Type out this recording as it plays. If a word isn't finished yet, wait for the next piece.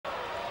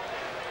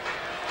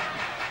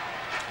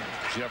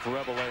Jeff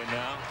Rabelais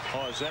now.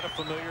 Oh, is that a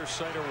familiar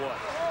sight or what?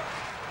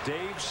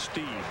 Dave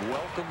Stieb,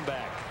 welcome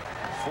back.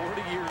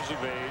 40 years of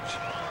age,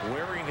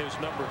 wearing his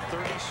number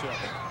 37.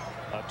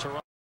 A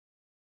Toronto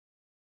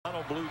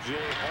Blue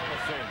Jay Hall of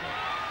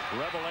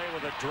Famer. Rabelais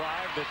with a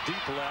drive to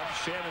deep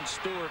left. Shannon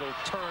Stewart will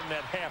turn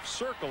that half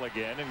circle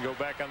again and go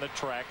back on the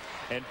track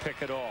and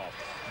pick it off.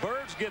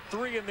 Birds get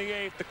 3 in the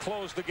 8th to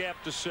close the gap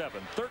to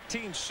 7.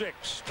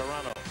 13-6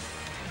 Toronto.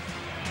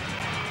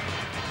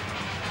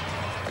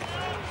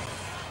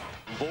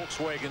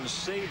 Volkswagen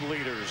save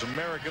leaders,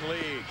 American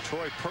League.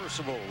 Troy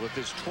Percival with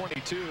his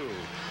 22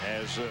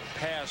 as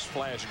pass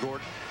Flash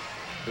Gordon,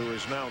 who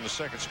is now in the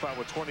second spot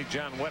with 20.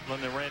 John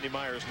Wetland and Randy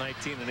Myers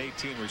 19 and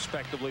 18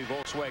 respectively.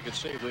 Volkswagen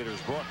save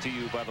leaders brought to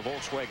you by the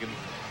Volkswagen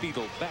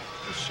Beetle, back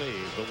to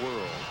save the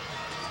world.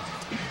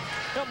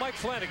 Now Mike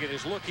Flanagan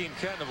is looking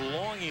kind of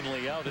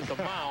longingly out at the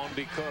mound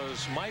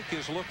because Mike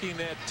is looking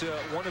at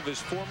one of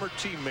his former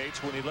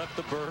teammates when he left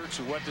the Birds,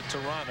 who went to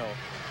Toronto.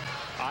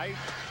 I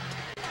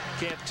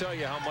can't tell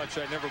you how much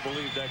I never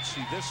believed I'd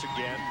see this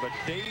again, but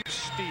Dave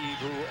Stieb,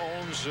 who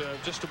owns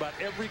just about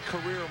every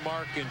career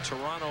mark in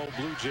Toronto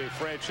Blue Jay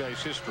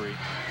franchise history,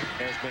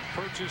 has been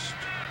purchased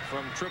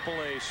from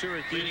AAA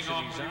Syracuse,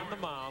 and he's on the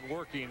mound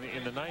working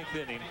in the 9th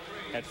inning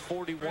at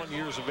 41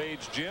 years of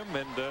age, Jim.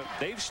 And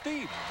Dave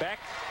Stieb back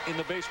in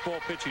the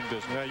baseball pitching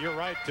business. Yeah, you're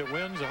right. The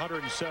wins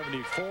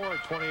 174,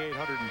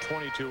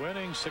 2,822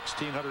 innings,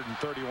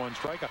 1,631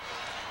 strikeouts.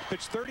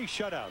 Pitched 30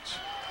 shutouts.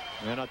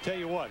 And I'll tell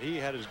you what, he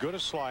had as good a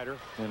slider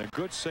and a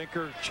good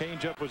sinker.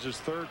 Changeup was his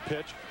 3rd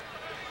pitch.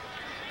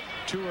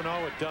 2-0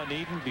 at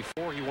Dunedin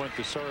before he went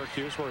to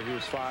Syracuse, where he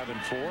was 5-4.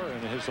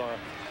 And his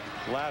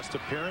last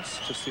appearance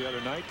just the other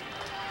night,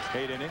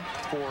 8 innings,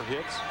 4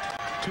 hits,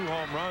 2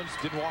 home runs,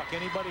 didn't walk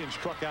anybody, and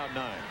struck out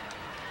 9.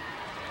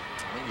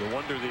 Well, you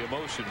wonder the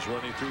emotions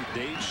running through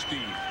Dave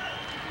Stieb.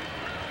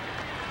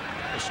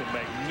 There's some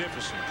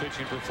magnificent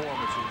pitching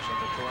performances in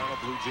the Toronto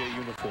Blue Jay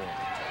uniform.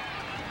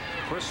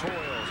 Chris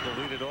Hoyles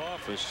will lead it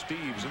off as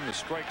Stieb's in the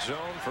strike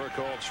zone for a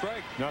called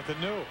strike. Nothing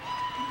new.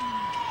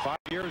 5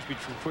 years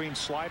between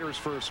sliders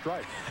for a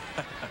strike.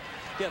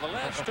 Yeah, the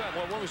last time,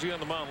 well, when was he on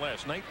the mound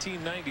last?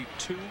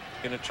 1992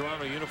 in a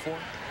Toronto uniform.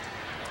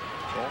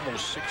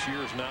 Almost 6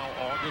 years now,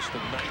 August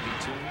of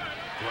 92.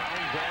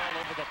 Ground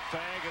ball over the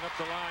bag and up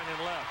the line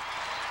and left.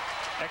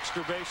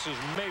 Extra bases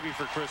maybe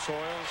for Chris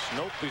Hoyles.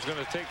 Nope, he's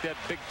going to take that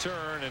big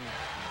turn and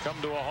come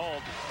to a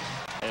halt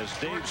as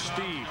Dave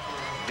Stieb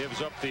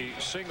gives up the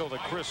single to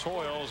Chris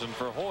Hoyles. And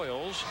for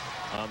Hoyles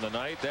on the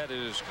night, that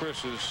is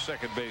Chris's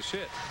second base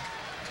hit.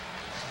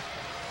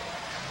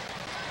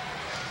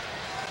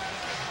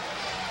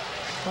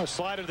 A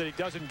slider that he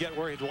doesn't get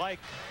where he'd like.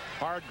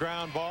 Hard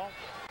ground ball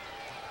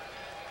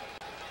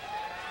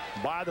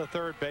by the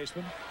 3rd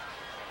baseman.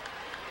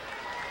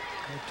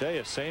 I tell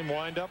you, same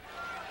windup.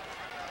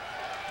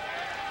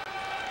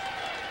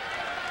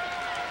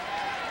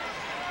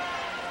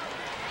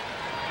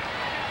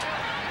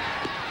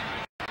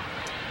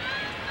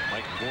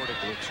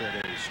 Bordick looks at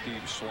a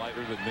Stieb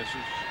slider that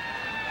misses.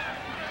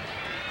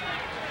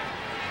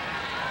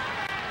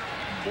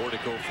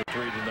 Bordick 0 for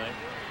 3 tonight.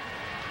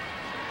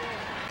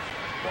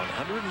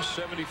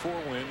 174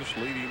 wins,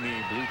 leading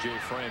the Blue Jay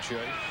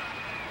franchise.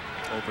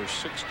 Over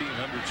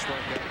 1,600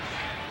 strikeouts.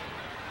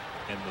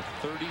 And the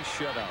 30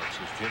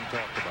 shutouts, as Jim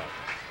talked about.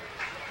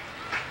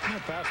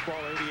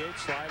 Fastball 88,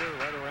 slider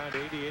right around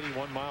 80,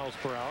 81 miles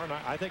per hour. And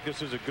I think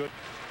this is a good,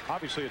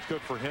 obviously it's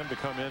good for him to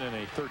come in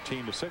a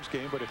 13-6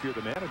 game. But if you're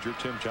the manager,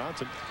 Tim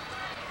Johnson,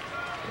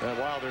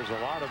 while there's a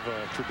lot of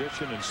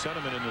tradition and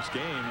sentiment in this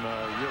game,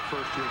 your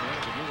first-year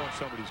manager, you want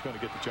somebody who's going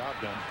to get the job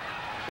done.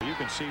 So you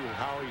can see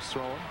how he's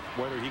throwing,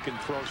 whether he can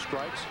throw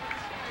strikes.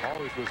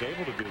 Always was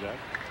able to do that.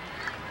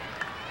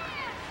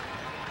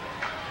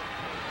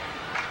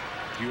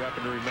 Do you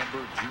happen to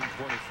remember June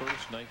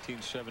 21st,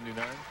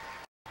 1979?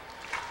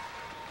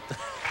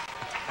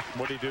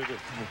 What did he do?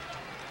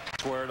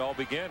 That's where it all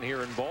began,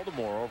 here in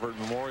Baltimore over at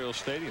Memorial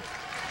Stadium.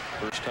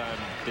 First time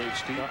Dave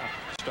Stieb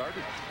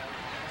started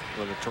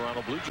with the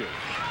Toronto Blue Jays.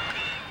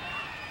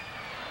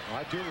 Well,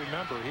 I do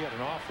remember he had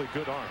an awfully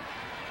good arm.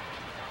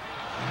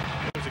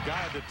 He was a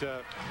guy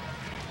that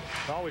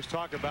always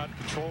talk about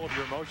control of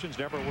your emotions,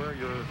 never wear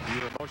your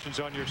emotions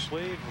on your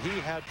sleeve.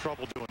 He had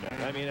trouble doing that.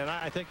 I mean, and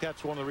I think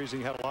that's one of the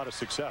reasons he had a lot of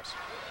success.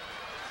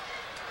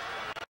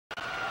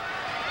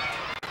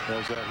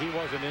 Was he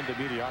wasn't into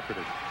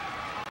mediocrity.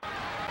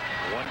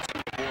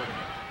 1-2 Gordon.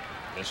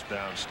 Missed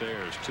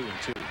downstairs,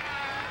 2-2.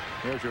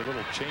 There's your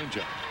little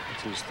changeup.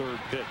 It's his 3rd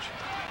pitch.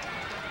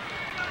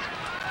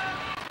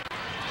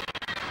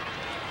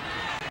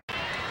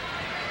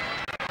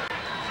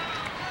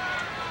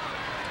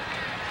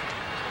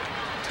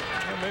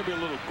 Maybe a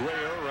little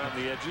grayer around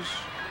the edges,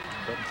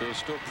 but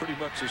still pretty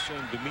much the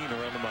same demeanor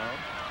on the mound.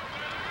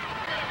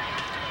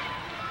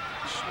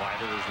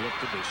 Slider is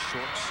lifted to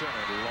short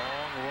center.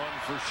 Long run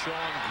for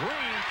Sean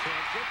Green.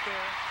 Can't get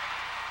there.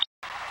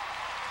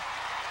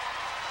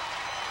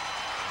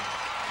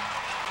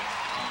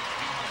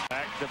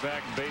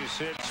 Back-to-back base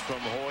hits from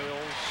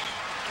Hoyles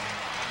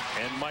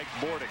and Mike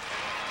Bordick.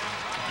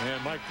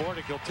 And Mike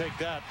Bordick will take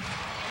that.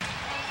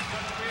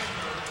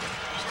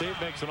 Steve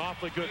makes an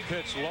awfully good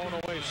pitch, lone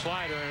away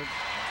slider,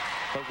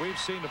 but we've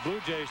seen the Blue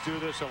Jays do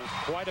this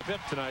quite a bit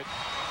tonight.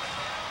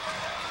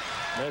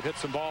 They've hit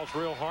some balls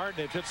real hard, and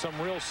they've hit some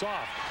real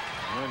soft.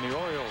 And the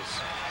Orioles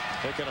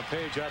taking a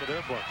page out of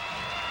their book.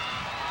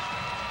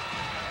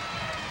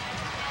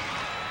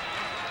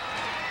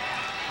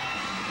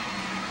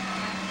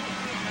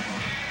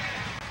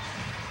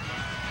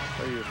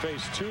 So you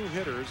face two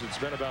hitters. It's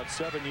been about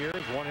 7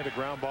 years. One hit a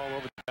ground ball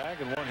over the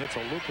bag, and one hits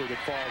a looper that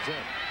falls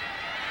in.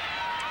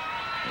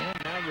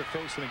 And now you're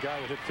facing a guy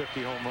that hit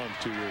 50 home runs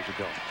 2 years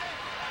ago.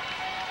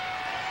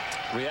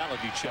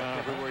 Reality check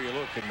everywhere you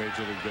look in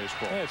Major League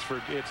Baseball. Yeah,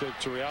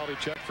 it's a reality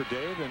check for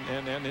Dave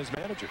and his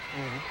manager.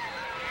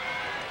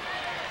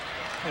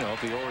 You know,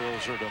 if the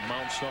Orioles are to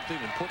mount something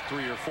and put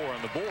 3 or 4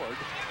 on the board,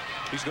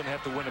 he's going to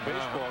have to win a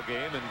baseball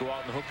game and go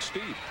out and hook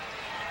Stieb.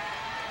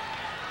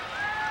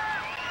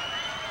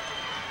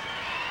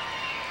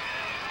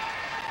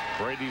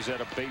 Brady's at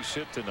a base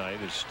hit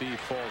tonight as Stieb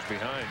falls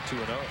behind 2-0.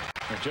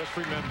 And just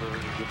remember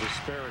the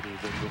disparity,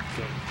 the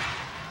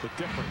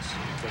difference,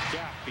 the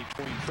gap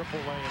between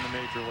AAA and the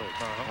major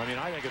leagues. I mean,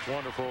 I think it's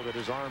wonderful that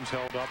his arms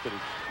held up, that he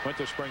went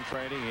to spring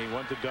training, he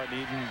went to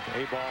Dunedin,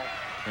 A-ball,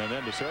 and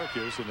then to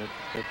Syracuse, and at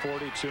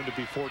 40, soon to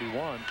be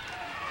 41.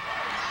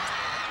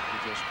 He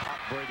just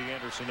popped Brady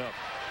Anderson up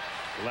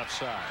left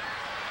side.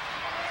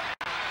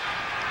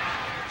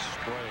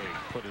 Sprague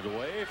put it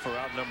away for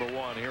out number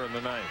 1 here in the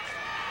 9th.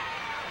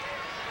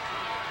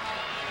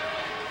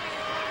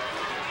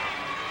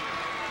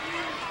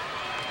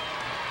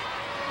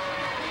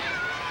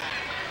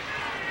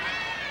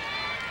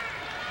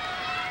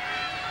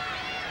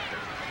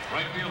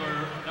 Right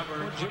fielder,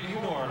 number Jim,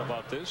 you know all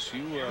about this.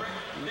 You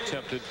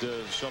attempted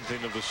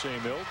something of the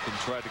same ilk and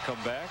tried to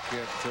come back.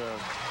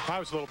 I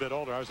was a little bit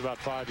older. I was about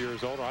 5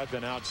 years older. I'd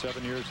been out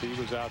 7 years. He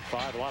was out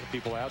 5. A lot of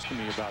people asking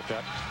me about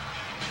that.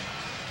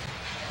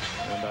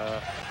 And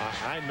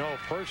I know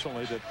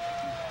personally that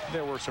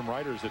there were some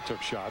writers that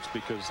took shots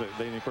because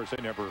they of course,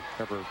 they never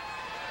ever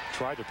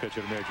tried to pitch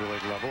at a major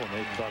league level, and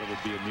they thought it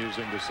would be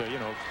amusing to say, you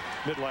know,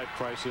 midlife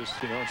crisis,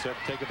 you know, instead of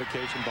take a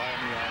vacation, buy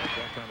on the island,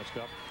 that kind of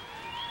stuff.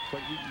 But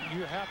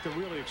you have to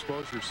really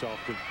expose yourself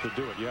to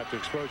do it. You have to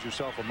expose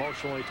yourself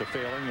emotionally to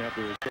failing. You have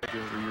to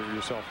expose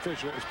yourself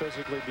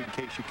physically in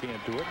case you can't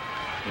do it.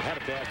 He had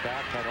a bad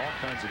back, had all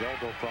kinds of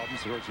elbow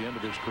problems towards the end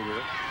of his career.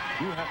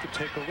 You have to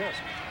take a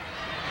risk.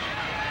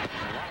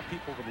 A lot of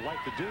people would like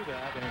to do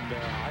that, and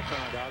I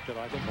found out that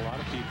I think a lot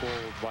of people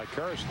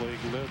vicariously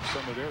lived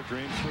some of their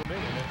dreams through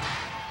me.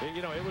 And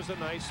you know, it was a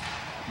nice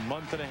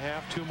month and a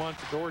half,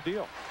 2-month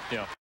ordeal.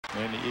 Yeah.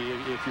 And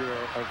if you're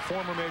a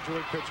former major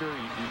league pitcher,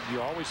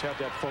 you always have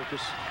that focus,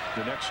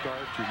 your next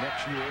start, your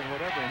next year, and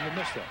whatever, and you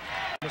miss that.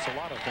 You miss a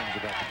lot of things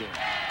about the game.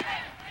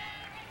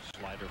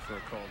 Slider for a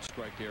called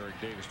strike to Eric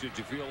Davis. Did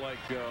you feel like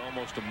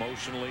almost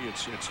emotionally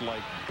it's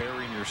like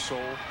burying your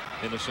soul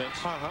in a sense?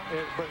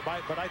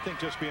 But I think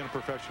just being a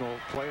professional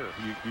player,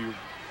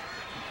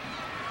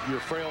 your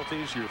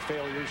frailties, your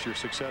failures, your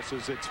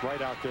successes, it's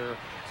right out there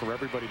for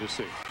everybody to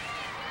see.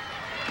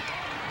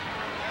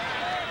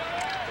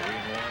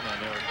 3-1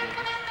 on Eric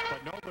Davis.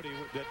 But nobody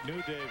that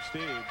knew Dave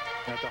Stieb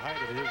at the height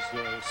of his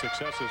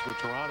successes with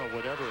Toronto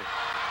would ever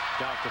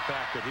doubt the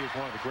fact that he was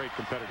one of the great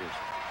competitors.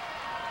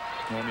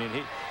 I mean,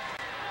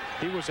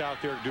 he was out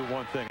there to do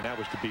one thing, and that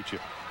was to beat you.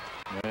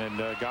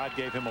 And God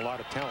gave him a lot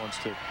of talents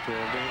to be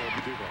able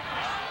to do that.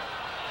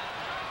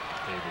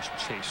 Davis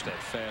chased that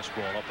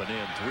fastball up and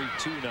in.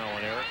 3-2 now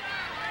on Eric.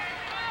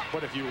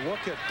 But if you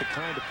look at the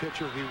kind of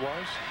pitcher he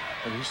was,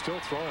 and he's still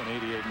throwing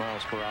 88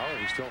 miles per hour.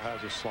 He still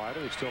has a slider.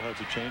 He still has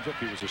a changeup.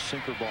 He was a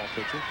sinker ball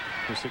pitcher.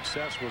 His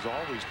success was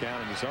always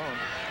down in the zone.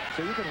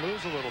 So you can lose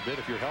a little bit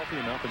if you're healthy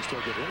enough and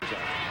still get hitters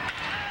out.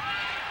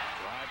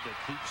 Drive to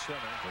deep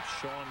center, but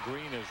Sean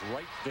Green is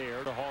right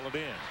there to haul it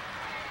in.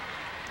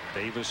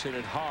 Davis hit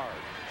it hard.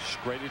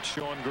 Straight at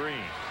Sean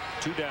Green.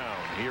 2 down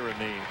here in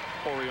the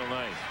Oriole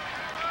ninth.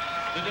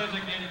 The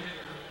designated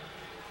hitter,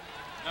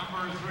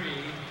 number 3,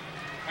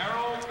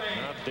 Harold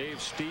Baines. Now Dave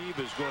Stieb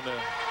is going to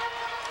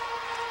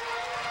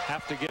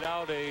have to get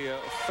out a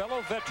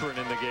fellow veteran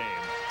in the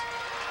game.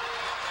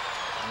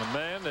 A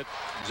man that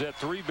has had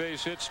 3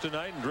 base hits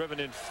tonight and driven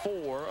in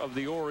 4 of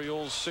the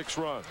Orioles' 6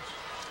 runs.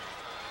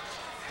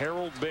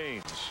 Harold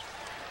Baines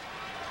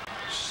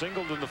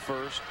singled in the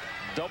 1st,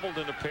 doubled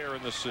in a pair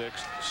in the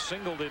 6th,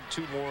 singled in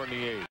 2 more in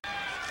the 8th.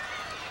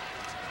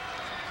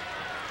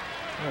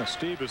 Yeah,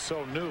 Steve is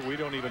so new, we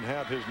don't even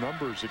have his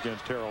numbers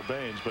against Harold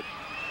Baines, but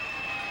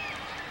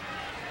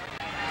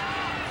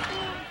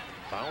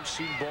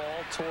bouncing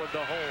ball toward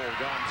the hole.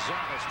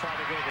 Gonzalez trying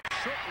to go the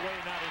short way,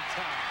 not in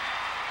time.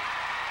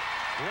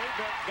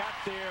 Graybeck got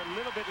there a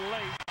little bit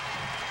late,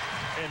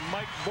 and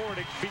Mike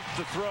Bordick beat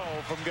the throw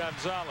from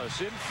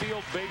Gonzalez.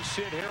 Infield base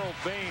hit, Harold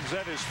Baines.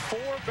 That is 4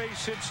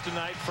 base hits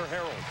tonight for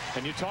Harold.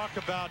 And you talk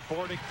about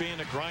Bordick being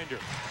a grinder.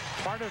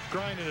 Part of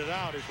grinding it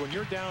out is when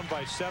you're down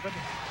by 7,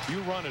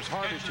 you run as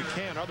hard as you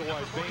can.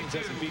 Otherwise, Baines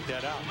doesn't beat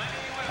that out.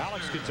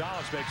 Alex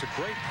Gonzalez makes a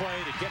great play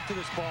to get to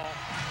this ball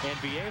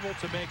and be able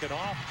to make an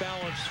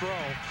off-balance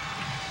throw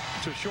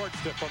to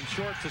from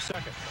short to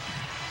second.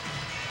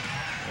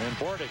 And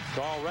Bordick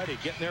already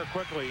getting there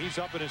quickly. He's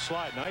up in his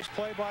slide. Nice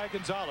play by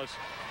Gonzalez.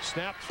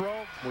 Snap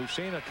throw. We've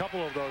seen a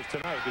couple of those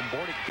tonight, and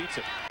Bordick beats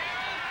it.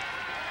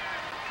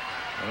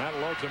 And that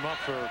loads him up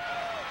for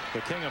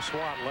the king of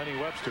SWAT, Lenny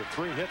Webster.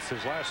 3 hits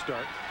his last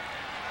start.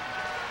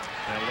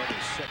 Now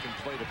Lenny's second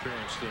plate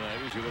appearance tonight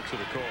as he looks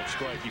at a called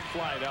strike. He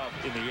flied out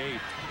in the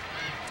 8th.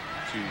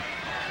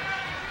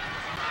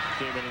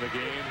 Came into the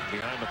game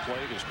behind the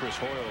plate as Chris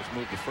Hoyle has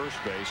moved to first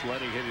base.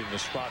 Lenny hitting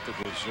the spot that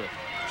was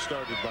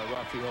started by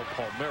Rafael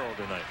Palmeiro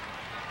tonight.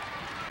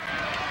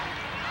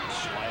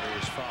 Slider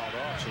is fouled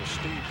off, so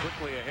Stieb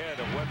quickly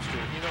ahead of Webster.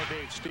 You know,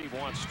 Dave Stieb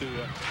wants to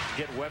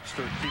get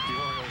Webster and keep the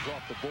Orioles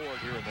off the board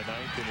here in the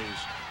 9th in his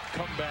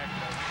comeback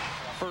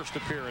first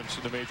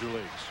appearance in the major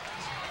leagues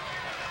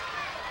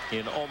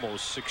in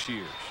almost 6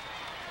 years.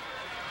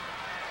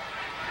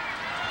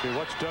 If you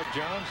watch Doug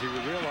Johns, he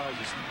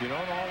realizes you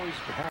don't always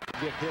have to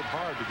get hit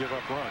hard to give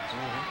up runs.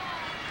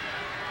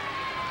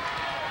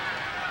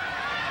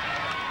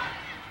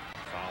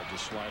 Fouled the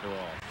slider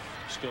off.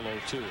 Still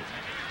 0-2.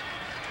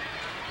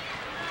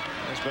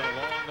 It's been a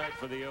long night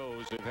for the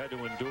O's. They've had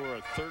to endure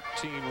a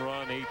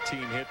 13-run,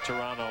 18-hit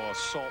Toronto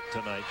assault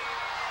tonight.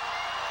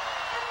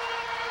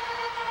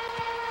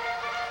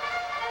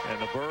 And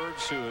the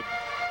Birds, who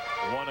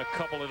had won a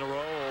couple in a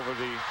row over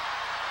the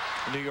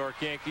New York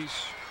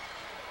Yankees,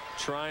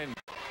 trying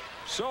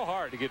so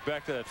hard to get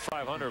back to that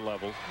 500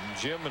 level.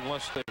 Jim,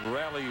 unless they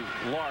rally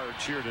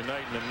large here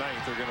tonight in the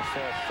 9th, they're going to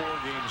fall 4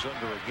 games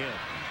under again.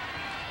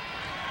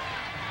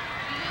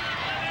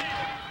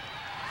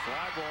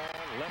 Fly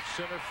ball, left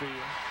center field.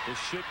 This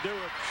should do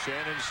it.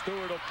 Shannon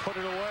Stewart will put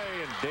it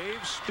away, and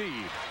Dave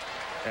Stieb,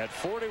 at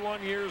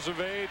 41 years of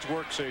age,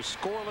 works a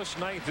scoreless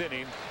 9th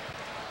inning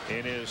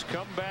in his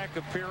comeback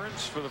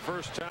appearance for the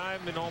first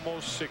time in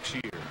almost 6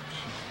 years.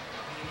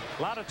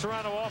 A lot of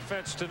Toronto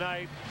offense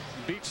tonight.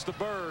 Beats the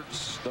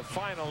Birds. The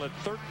final at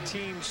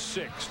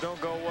 13-6.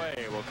 Don't go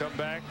away. We'll come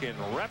back and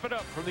wrap it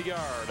up from the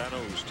yard on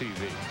O's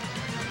TV.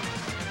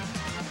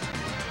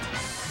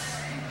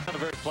 Not a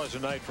very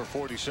pleasant night for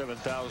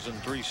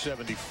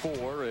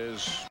 47,374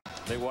 as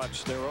they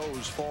watch their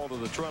O's fall to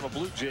the Toronto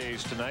Blue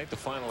Jays tonight. The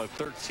final at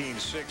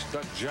 13-6.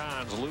 Doug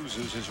Johns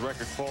loses. His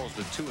record falls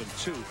to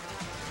 2-2.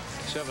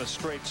 7th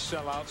straight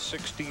sellout,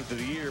 16th of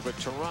the year, but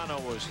Toronto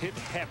was hit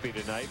happy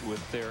tonight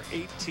with their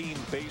 18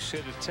 base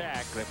hit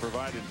attack that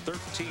provided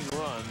 13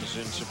 runs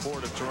in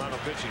support of Toronto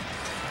pitching.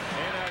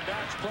 And our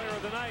Dodge player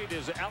of the night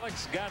is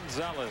Alex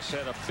Gonzalez.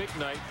 Had a big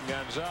night.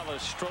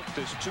 Gonzalez stroked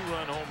his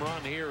 2-run home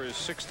run here, his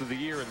 6th of the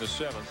year in the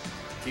 7th.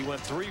 He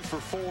went 3 for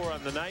 4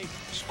 on the night,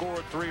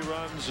 scored 3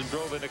 runs and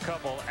drove in a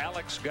couple.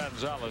 Alex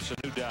Gonzalez, a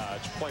new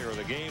Dodge player of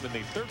the game in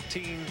the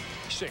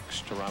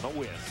 13-6 Toronto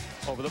win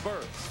over the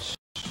Birds.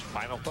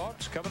 Final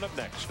thoughts coming up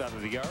next out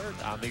of the yard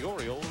on the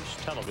Orioles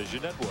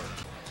television network.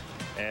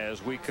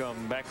 As we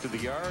come back to the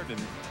yard, and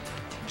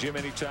Jim,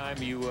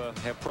 anytime you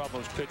have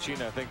problems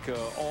pitching, I think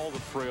all the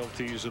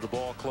frailties that the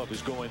ball club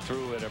is going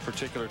through at a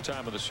particular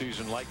time of the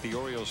season, like the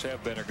Orioles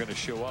have been, are going to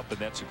show up, and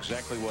that's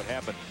exactly what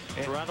happened.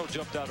 And Toronto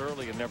jumped out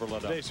early and never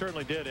let up. They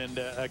certainly did, and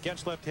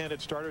against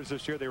left-handed starters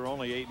this year, they were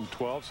only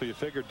 8-12. So you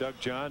figure Doug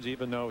Johns,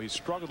 even though he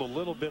struggled a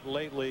little bit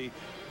lately,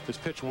 has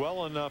pitched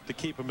well enough to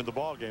keep him in the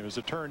ball game. As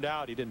it turned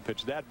out, he didn't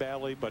pitch that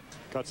badly, but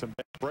got some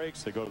bad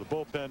breaks. They go to the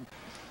bullpen.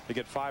 They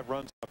get 5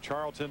 runs off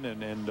Charlton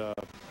and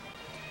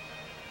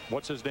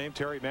what's his name?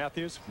 Terry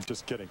Matthews? I'm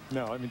just kidding.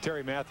 No, I mean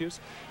Terry Matthews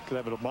could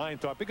have a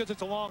mind thought because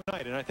it's a long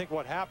night. And I think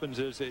what happens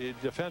is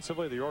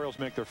defensively, the Orioles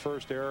make their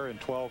first error in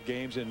 12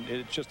 games, and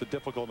it's just a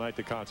difficult night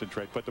to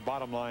concentrate. But the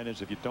bottom line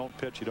is, if you don't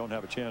pitch, you don't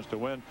have a chance to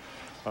win.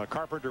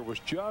 Carpenter was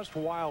just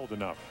wild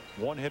enough.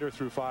 1 hitter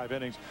through 5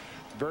 innings.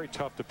 Very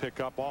tough to pick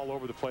up all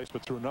over the place,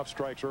 but threw enough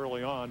strikes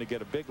early on to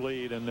get a big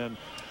lead. And then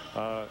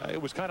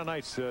it was kind of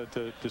nice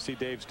to see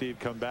Dave Stieb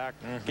come back.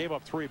 Gave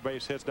up 3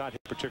 base hits, not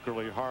hit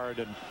particularly hard,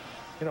 and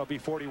you know, be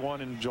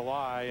 41 in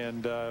July,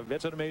 and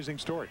it's an amazing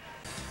story.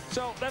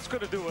 So that's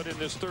going to do it in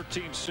this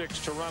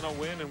 13-6 Toronto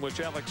win, in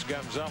which Alex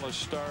Gonzalez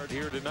starred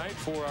here tonight.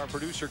 For our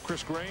producer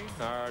Chris Grain,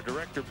 our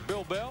director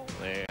Bill Bell,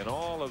 and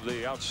all of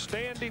the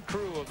outstanding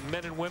crew of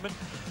men and women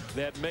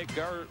that make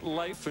our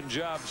life and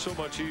job so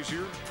much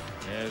easier,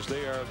 as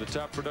they are the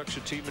top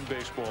production team in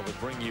baseball that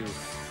bring you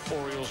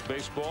Orioles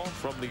baseball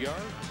from the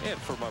yard. And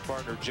for my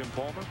partner Jim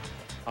Palmer,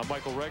 I'm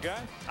Michael Regai.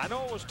 I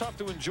know it was tough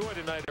to enjoy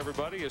tonight,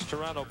 everybody, as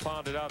Toronto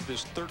pounded out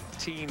this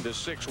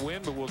 13-6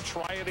 win, but we'll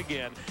try it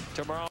again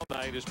tomorrow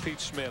night as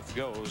Pete Smith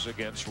goes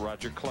against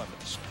Roger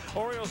Clemens.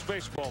 Orioles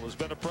baseball has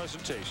been a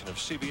presentation of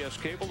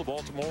CBS Cable, the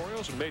Baltimore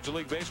Orioles, and Major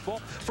League Baseball.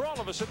 For all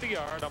of us at the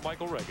yard, I'm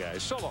Michael Regai.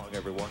 So long,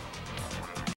 everyone.